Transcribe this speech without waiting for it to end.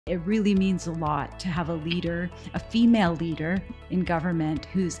It really means a lot to have a leader, a female leader in government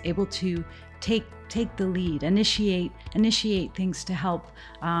who's able to take the lead, initiate things to help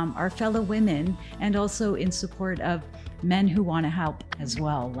our fellow women, and also in support of men who want to help as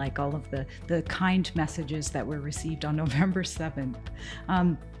well, like all of the kind messages that were received on November 7th.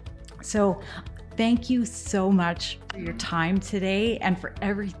 So thank you so much for your time today and for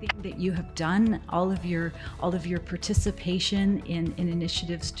everything that you have done, all of your participation in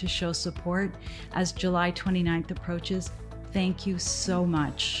initiatives to show support as July 29th approaches. Thank you so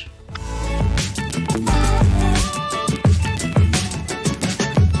much.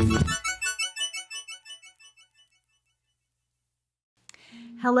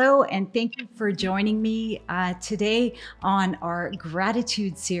 Hello, and thank you for joining me today on our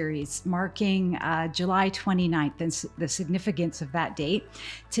gratitude series marking July 29th and the significance of that date.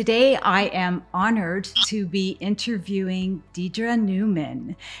 Today, I am honored to be interviewing Deidre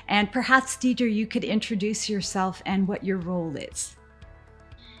Newman. And perhaps, Deidre, you could introduce yourself and what your role is.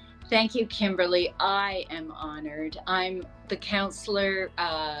 Thank you, Kimberley. I am honored. I'm the councillor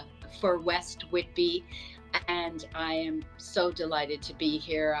for West Whitby, and I am so delighted to be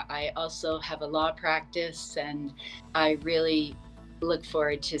here. I also have a law practice, and I really look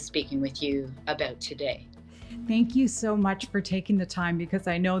forward to speaking with you about today. Thank you so much for taking the time, because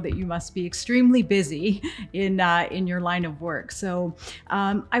I know that you must be extremely busy in your line of work. So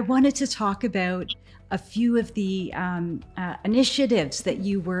I wanted to talk about a few of the initiatives that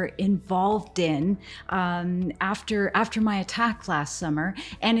you were involved in after my attack last summer.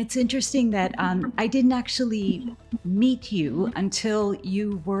 And it's interesting that I didn't actually meet you until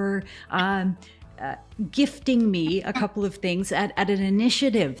you were gifting me a couple of things at an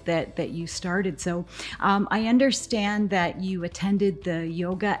initiative that you started. So I understand that you attended the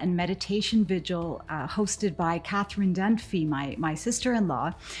yoga and meditation vigil hosted by Catherine Dunphy, my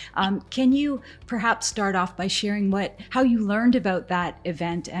sister-in-law. Can you perhaps start off by sharing how you learned about that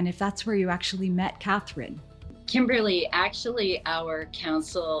event, and if that's where you actually met Catherine? Kimberley, actually our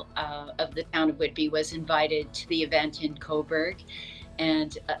council of the Town of Whitby was invited to the event in Cobourg,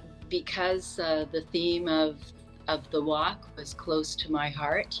 and because the theme of the walk was close to my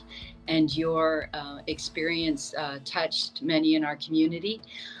heart, and your experience touched many in our community,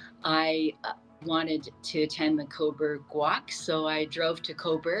 I wanted to attend the Cobourg walk, so I drove to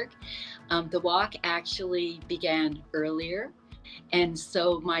Cobourg. The walk actually began earlier, and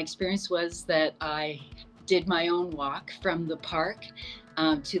so my experience was that I did my own walk from the park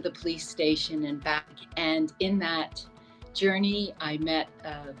to the police station and back, and in that journey, I met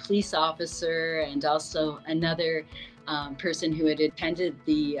a police officer and also another person who had attended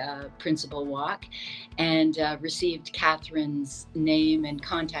the principal walk, and received Catherine's name and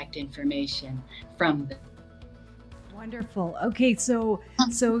contact information from them. Wonderful. Okay, so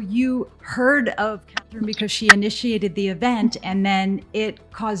you heard of Catherine because she initiated the event, and then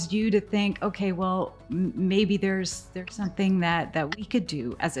it caused you to think, okay, well, maybe there's something that we could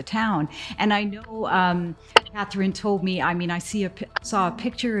do as a town. And I know Catherine told me, I mean, I saw a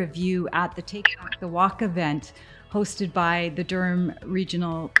picture of you at the Take Back the Walk event hosted by the Durham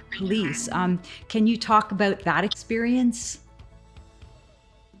Regional Police. Can you talk about that experience?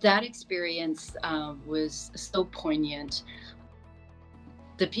 That experience was so poignant.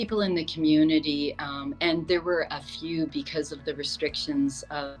 The people in the community, and there were a few because of the restrictions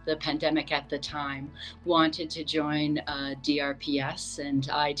of the pandemic at the time, wanted to join DRPS, and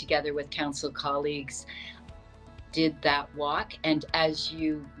I, together with council colleagues, did that walk. And as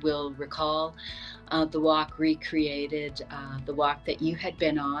you will recall, the walk recreated the walk that you had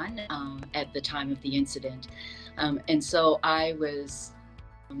been on at the time of the incident. And so I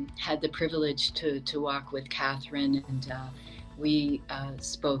had the privilege to walk with Catherine, and we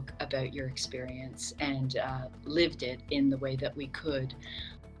spoke about your experience and lived it in the way that we could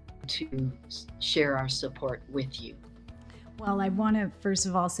to share our support with you. Well, I want to first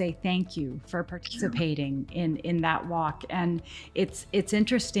of all say thank you for participating in that walk. And it's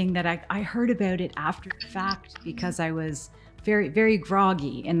interesting that I heard about it after the fact, because I was very, very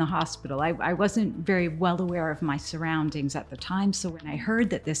groggy in the hospital. I wasn't very well aware of my surroundings at the time. So when I heard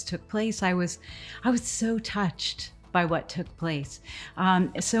that this took place, I was so touched by what took place.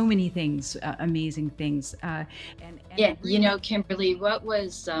 So many things, amazing things. Yeah, you know, Kimberley, what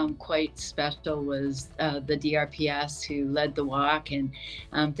was quite special was the DRPS who led the walk, and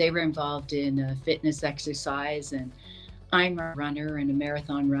they were involved in fitness exercise, and I'm a runner and a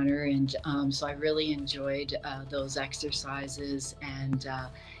marathon runner, and so I really enjoyed those exercises,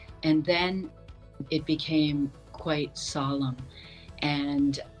 and then it became quite solemn,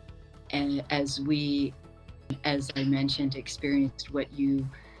 and as I mentioned, experienced what you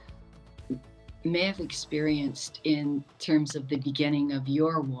may have experienced in terms of the beginning of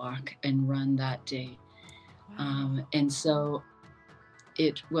your walk and run that day. Wow. And so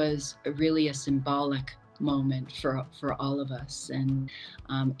it was really a symbolic moment for all of us. And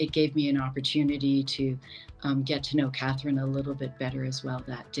it gave me an opportunity to get to know Catherine a little bit better as well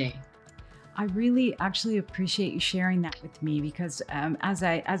that day. I really actually appreciate you sharing that with me because as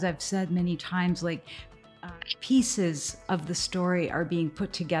I've said many times, like pieces of the story are being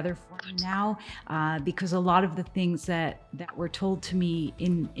put together for me now because a lot of the things that were told to me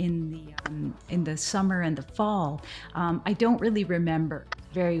in the summer and the fall, I don't really remember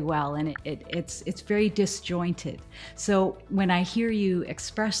very well, and it's very disjointed. So when I hear you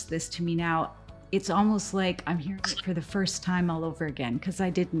express this to me now, it's almost like I'm hearing it for the first time all over again because I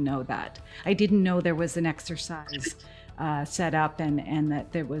didn't know that. I didn't know there was an exercise set up and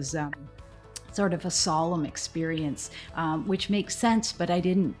that there was sort of a solemn experience, which makes sense, but I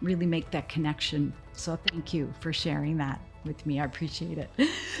didn't really make that connection. So thank you for sharing that with me. I appreciate it.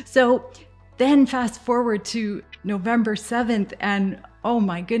 So then fast forward to November 7th, and oh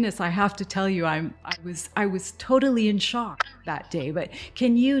my goodness, I have to tell you, I was totally in shock that day. But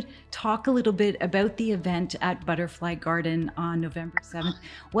can you talk a little bit about the event at Butterfly Garden on November 7th?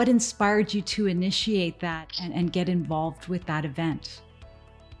 What inspired you to initiate that and get involved with that event?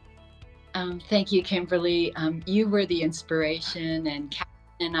 Thank you, Kimberley. You were the inspiration, and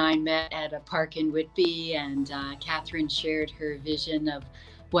Catherine and I met at a park in Whitby, and Catherine shared her vision of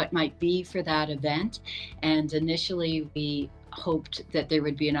what might be for that event. And initially, we hoped that there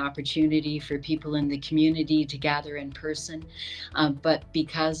would be an opportunity for people in the community to gather in person. But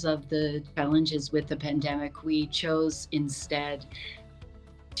because of the challenges with the pandemic, we chose instead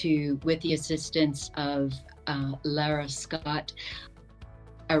to, with the assistance of Lara Scott,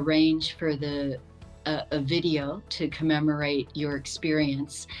 arrange for a video to commemorate your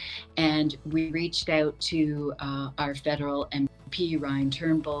experience. And we reached out to our federal MP, Ryan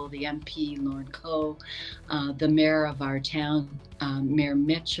Turnbull, the MP, Lauren Coe, the mayor of our town, Mayor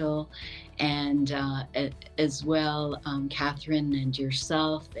Mitchell, and as well Catherine and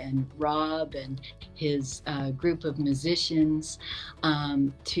yourself and Rob and his group of musicians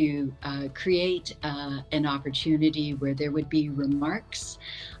to create an opportunity where there would be remarks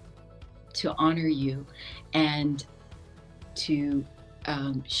to honor you and to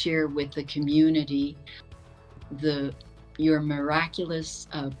share with the community your miraculous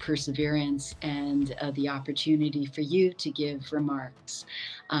perseverance and the opportunity for you to give remarks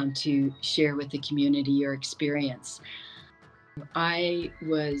to share with the community your experience. I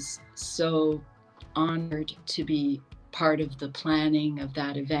was so honored to be part of the planning of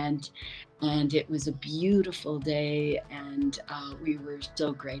that event, and it was a beautiful day, and we were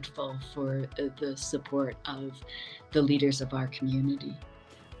so grateful for the support of the leaders of our community.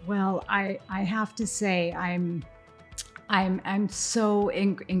 Well, I have to say I'm so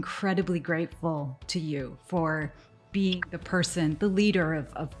incredibly grateful to you for being the person, the leader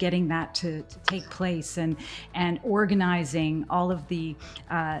of getting that to take place and organizing all of the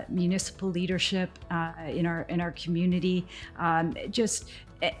municipal leadership in our community.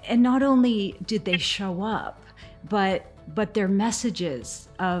 And not only did they show up, but their messages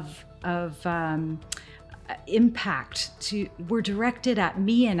of impact were directed at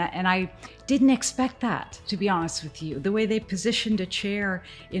me, and I didn't expect that, to be honest with you. The way they positioned a chair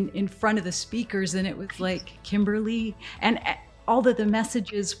in front of the speakers, and it was like Kimberley, and all of the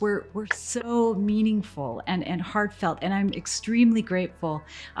messages were so meaningful and heartfelt, and I'm extremely grateful.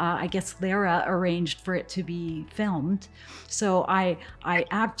 I guess Lara arranged for it to be filmed, so I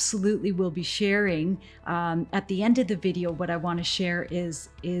absolutely will be sharing at the end of the video. What I want to share is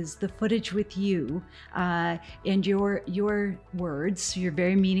the footage with you and your words, your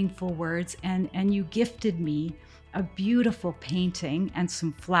very meaningful words, and you gifted me a beautiful painting and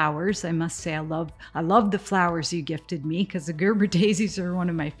some flowers. I must say, I love the flowers you gifted me because the Gerber daisies are one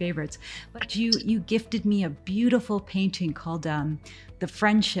of my favorites. But you gifted me a beautiful painting called The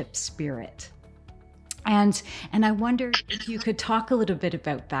Friendship Spirit. And I wondered if you could talk a little bit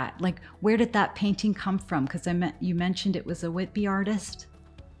about that. Like, where did that painting come from? Because you mentioned it was a Whitby artist.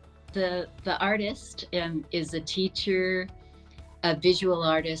 The artist is a teacher, a visual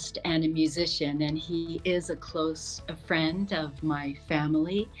artist, and a musician, and he is a close friend of my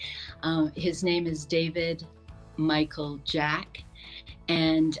family. His name is David Michael Jack,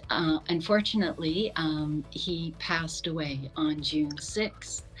 and unfortunately he passed away on June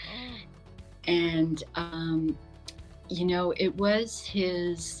 6th. And you know, it was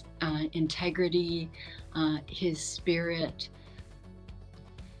his integrity, his spirit,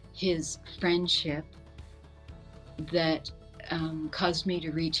 his friendship that caused me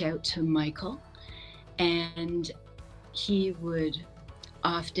to reach out to Michael And he would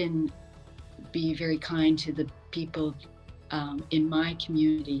often be very kind to the people in my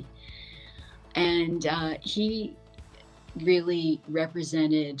community. And he really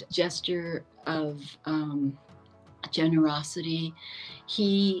represented a gesture of generosity.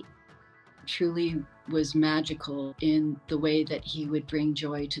 He truly was magical in the way that he would bring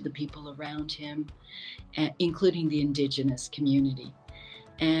joy to the people around him, including the Indigenous community.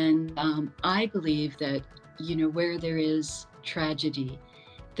 And I believe that, you know, where there is tragedy,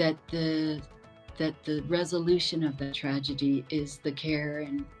 that the resolution of that tragedy is the care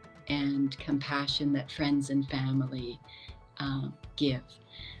and compassion that friends and family give.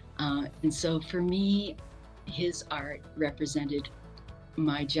 And so for me, his art represented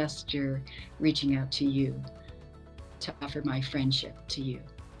my gesture reaching out to you to offer my friendship to you.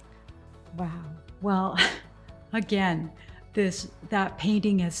 Wow. Well, again, that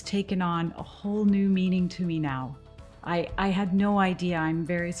painting has taken on a whole new meaning to me now. I had no idea. I'm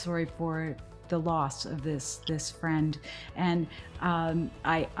very sorry for the loss of this friend, and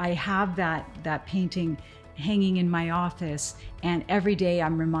I have that painting hanging in my office, and every day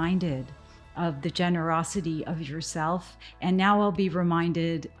I'm reminded of the generosity of yourself, and now I'll be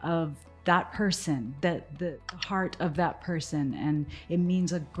reminded of that person, the heart of that person, and it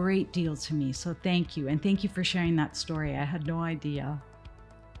means a great deal to me. So thank you, and thank you for sharing that story. I had no idea.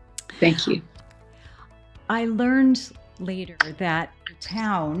 Thank you. I learned later that the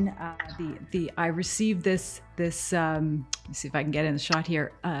town, I received this let's see if I can get in the shot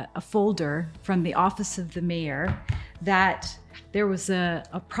here, a folder from the office of the mayor, that there was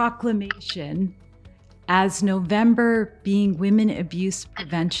a proclamation as November being Women Abuse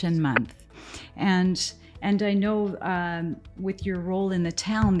Prevention Month. And I know with your role in the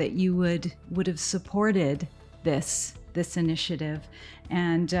town that you would have supported this initiative.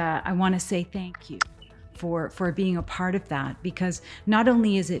 And I want to say thank you for being a part of that, because not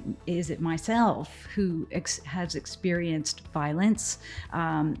only is it myself who has experienced violence,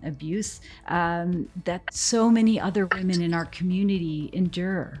 abuse, that so many other women in our community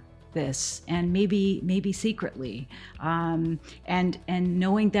endure this, and maybe secretly, and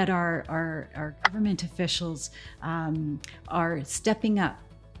knowing that our government officials are stepping up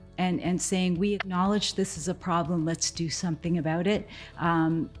and saying, we acknowledge this is a problem, let's do something about it.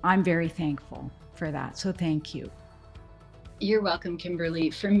 I'm very thankful for that, so thank you. You're welcome, Kimberly.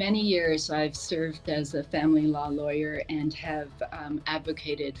 For many years, I've served as a family law lawyer and have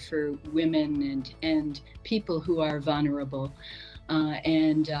advocated for women and people who are vulnerable.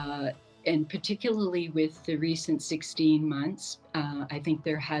 And particularly with the recent 16 months, I think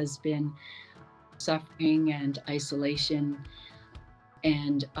there has been suffering and isolation.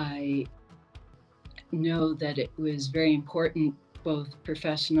 And I know that it was very important, both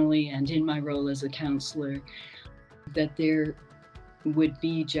professionally and in my role as a councillor, that there would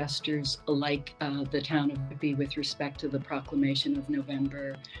be gestures like the Town of Whitby with respect to the proclamation of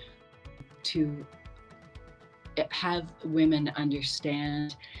November, to have women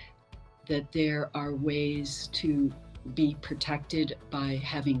understand that there are ways to be protected by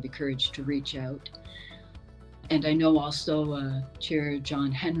having the courage to reach out. And I know also Chair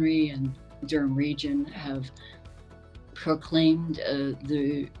John Henry and Durham Region have proclaimed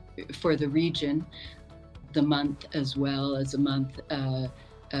for the region the month as well as a month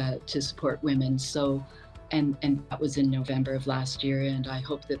to support women. So, and that was in November of last year, and I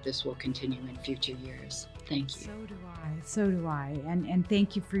hope that this will continue in future years. Thank you. So do I. And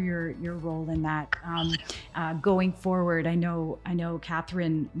thank you for your role in that. Going forward, I know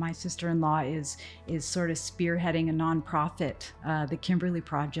Catherine, my sister-in-law, is sort of spearheading a nonprofit, the Kimberley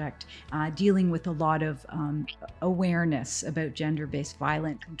Project, dealing with a lot of awareness about gender-based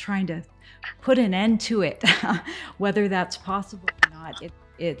violence and trying to put an end to it. Whether that's possible or not,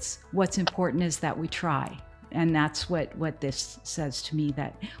 it's what's important is that we try. And that's what this says to me,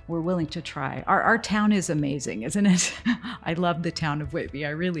 that we're willing to try. Our town is amazing, isn't it? I love the town of Whitby.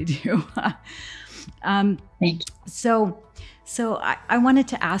 I really do. Thank you. So I wanted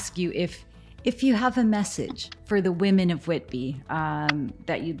to ask you if you have a message for the women of Whitby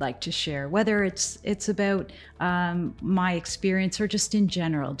that you'd like to share, whether it's about my experience or just in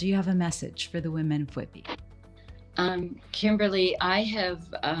general. Do you have a message for the women of Whitby? Kimberly, I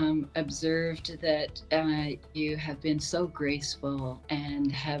have observed that you have been so graceful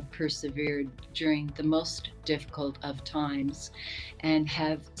and have persevered during the most difficult of times, and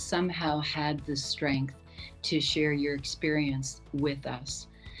have somehow had the strength to share your experience with us.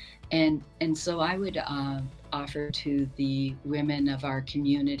 And so I would offer to the women of our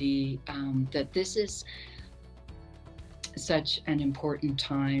community that this is such an important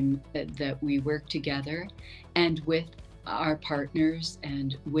time that we work together and with our partners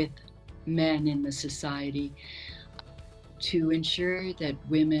and with men in the society to ensure that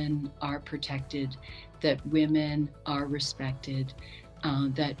women are protected, that women are respected,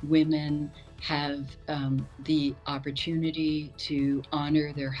 that women have the opportunity to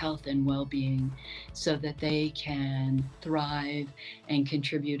honor their health and well-being so that they can thrive and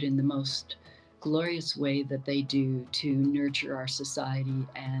contribute in the most glorious way that they do to nurture our society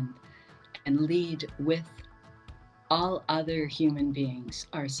and lead with all other human beings,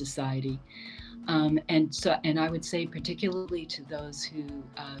 our society. And I would say particularly to those who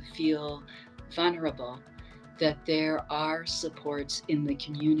feel vulnerable, that there are supports in the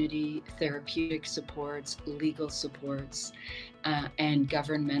community, therapeutic supports, legal supports, and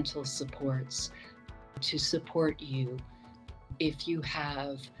governmental supports to support you if you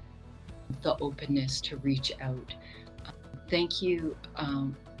have the openness to reach out. Thank you,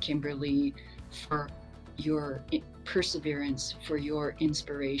 Kimberley, for your perseverance, for your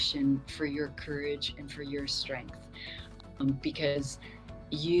inspiration, for your courage, and for your strength, because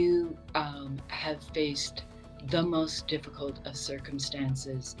you have faced the most difficult of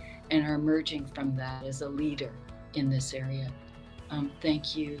circumstances and are emerging from that as a leader in this area.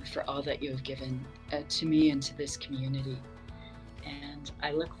 Thank you for all that you have given to me and to this community. And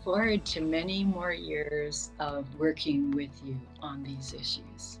I look forward to many more years of working with you on these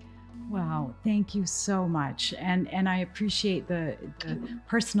issues. Wow, thank you so much. And I appreciate the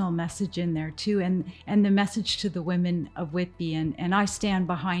personal message in there too, and the message to the women of Whitby. And I stand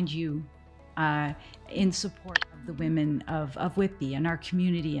behind you in support of the women of Whitby and our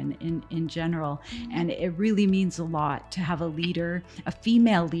community and in general. And it really means a lot to have a leader, a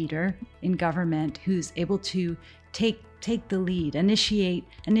female leader in government who's able to take the lead,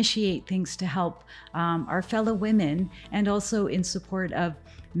 initiate things to help our fellow women, and also in support of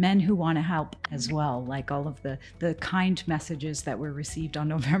men who want to help as well, like all of the kind messages that were received on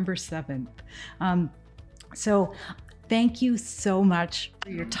November 7th. So thank you so much for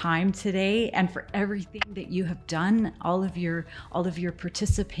your time today and for everything that you have done, all of your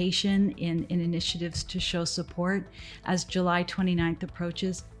participation in initiatives to show support as July 29th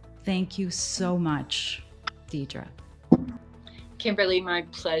approaches. Thank you so much, Deidre. Kimberley, my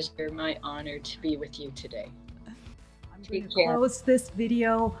pleasure, my honor to be with you today. I'm going to close this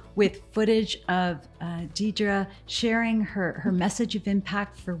video with footage of Deidre sharing her message of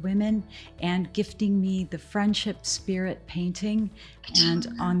impact for women and gifting me the Friendship Spirit painting. And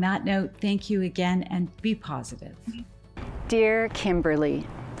on that note, thank you again and be positive. Dear Kimberley,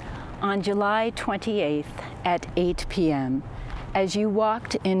 on July 28th at 8 p.m., as you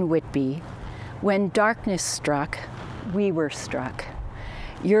walked in Whitby, when darkness struck, we were struck.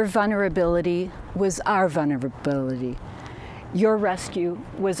 Your vulnerability was our vulnerability. Your rescue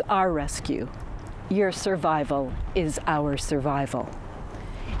was our rescue. Your survival is our survival.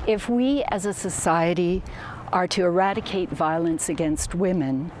 If we as a society are to eradicate violence against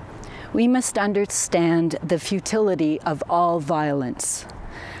women, we must understand the futility of all violence,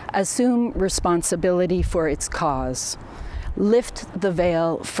 assume responsibility for its cause, lift the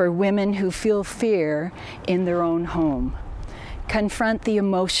veil for women who feel fear in their own home, confront the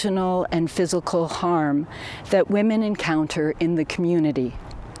emotional and physical harm that women encounter in the community,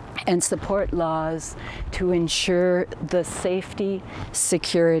 and support laws to ensure the safety,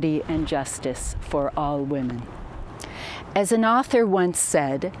 security, and justice for all women. As an author once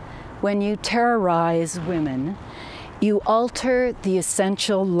said, when you terrorize women, you alter the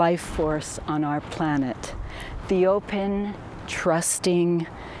essential life force on our planet, the open, trusting,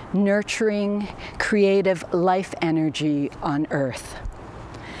 nurturing, creative life energy on Earth.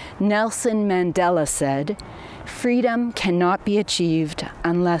 Nelson Mandela said, "Freedom cannot be achieved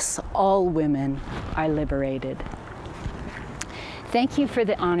unless all women are liberated." Thank you for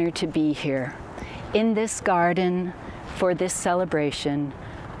the honor to be here in this garden for this celebration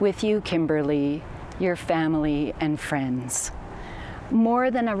with you, Kimberley, your family and friends.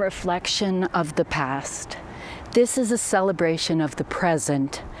 More than a reflection of the past, this is a celebration of the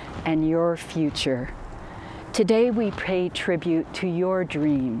present and your future. Today we pay tribute to your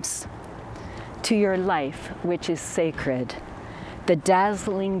dreams, to your life, which is sacred, the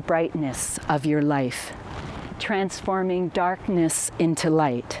dazzling brightness of your life, transforming darkness into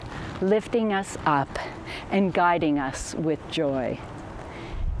light, lifting us up and guiding us with joy.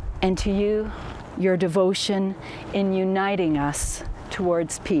 And to you, your devotion in uniting us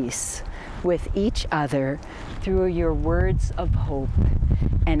towards peace with each other through your words of hope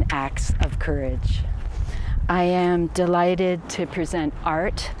and acts of courage. I am delighted to present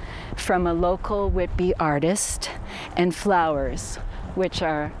art from a local Whitby artist, and flowers, which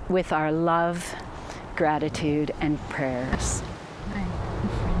are with our love, gratitude, and prayers. Right. The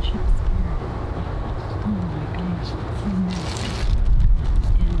friendship spirit. Oh my gosh, that's so nice.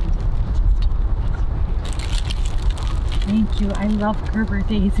 And thank you. I love Gerber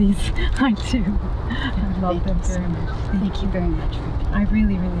daisies. I do. I love them very much. Thank you very much for being here. I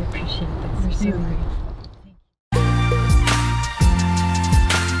really, really appreciate this. You're so great.